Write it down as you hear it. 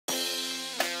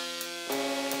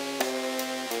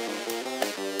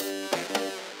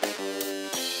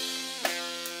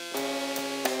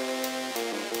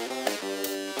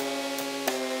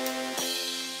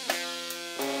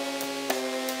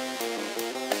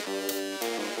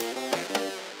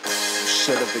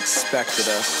should have expected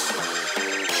us.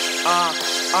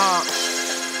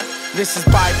 This is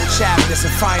Bible chapters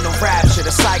and final rapture.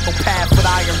 The psychopath with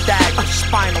iron dagger,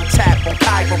 spinal tap on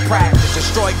chiropractors.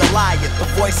 Destroy Goliath, the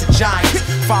voice of giants.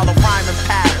 Follow rhyming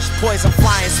patterns, poison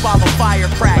flying, swallow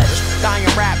firecrackers.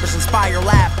 Dying rappers inspire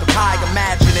laughter. High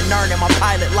imagining earning my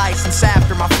pilot license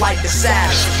after my flight to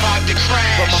Saturn.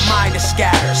 But my mind is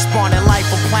scattered, spawning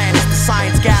life on planets. The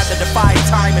science gather, defy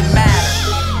time and matter.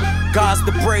 God's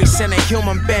debris sending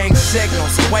human being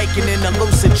signals, awakening the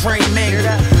lucid dreaming.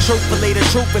 Truthfully, the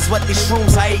truth is what these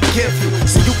shrooms I ate give you,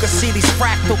 so you can see these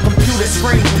fractal computer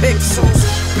screen pixels.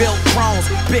 Built drones,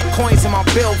 bitcoins in my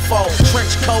billfold.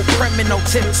 Trench coat criminal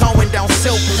tiptoeing down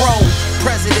Silk Road.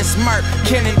 President smirk,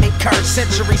 Kennedy curse.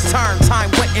 Centuries turn, time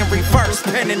went in reverse,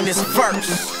 penning this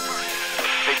verse.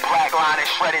 Big black line and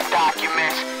shredded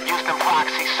documents. Houston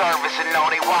proxy service and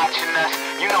know they watching us.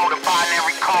 You know the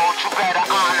binary code, you better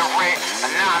honor it.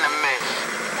 Anonymous.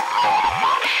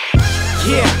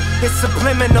 Yeah, it's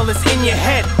subliminal, it's in your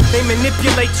head. They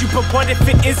manipulate you, but what if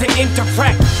it isn't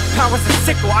indirect? Power's a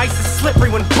sickle, ice is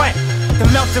slippery when wet. The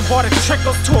melted water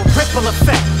trickles to a ripple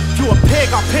effect. You a pig,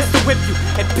 I'll pistol whip you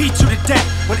and beat you to death.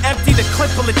 When empty, the clip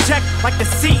will eject like the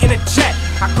seat in a jet.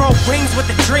 I grow wings with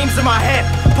the dreams in my head.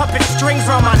 Puppet strings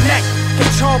around my neck,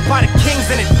 controlled by the kings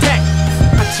in a deck.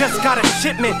 I just got a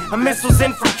shipment of missiles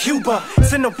in from Cuba.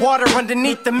 It's in the water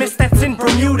underneath the mist that's in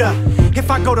Bermuda.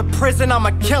 If I go to prison, I'm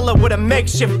a killer with a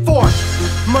makeshift fort.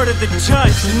 Murder the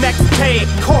judge the next day at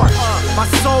court. My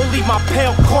soul leave my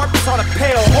pale corpse on a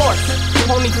pale horse.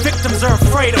 Only victims are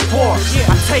afraid of war.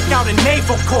 I take out a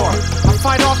naval corps. I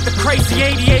fight off the crazy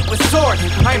 88 with swords.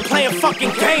 I ain't playing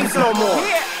fucking games no more.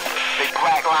 Big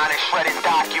black line and shredded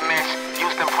documents.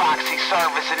 Houston proxy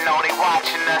service and know they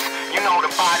watching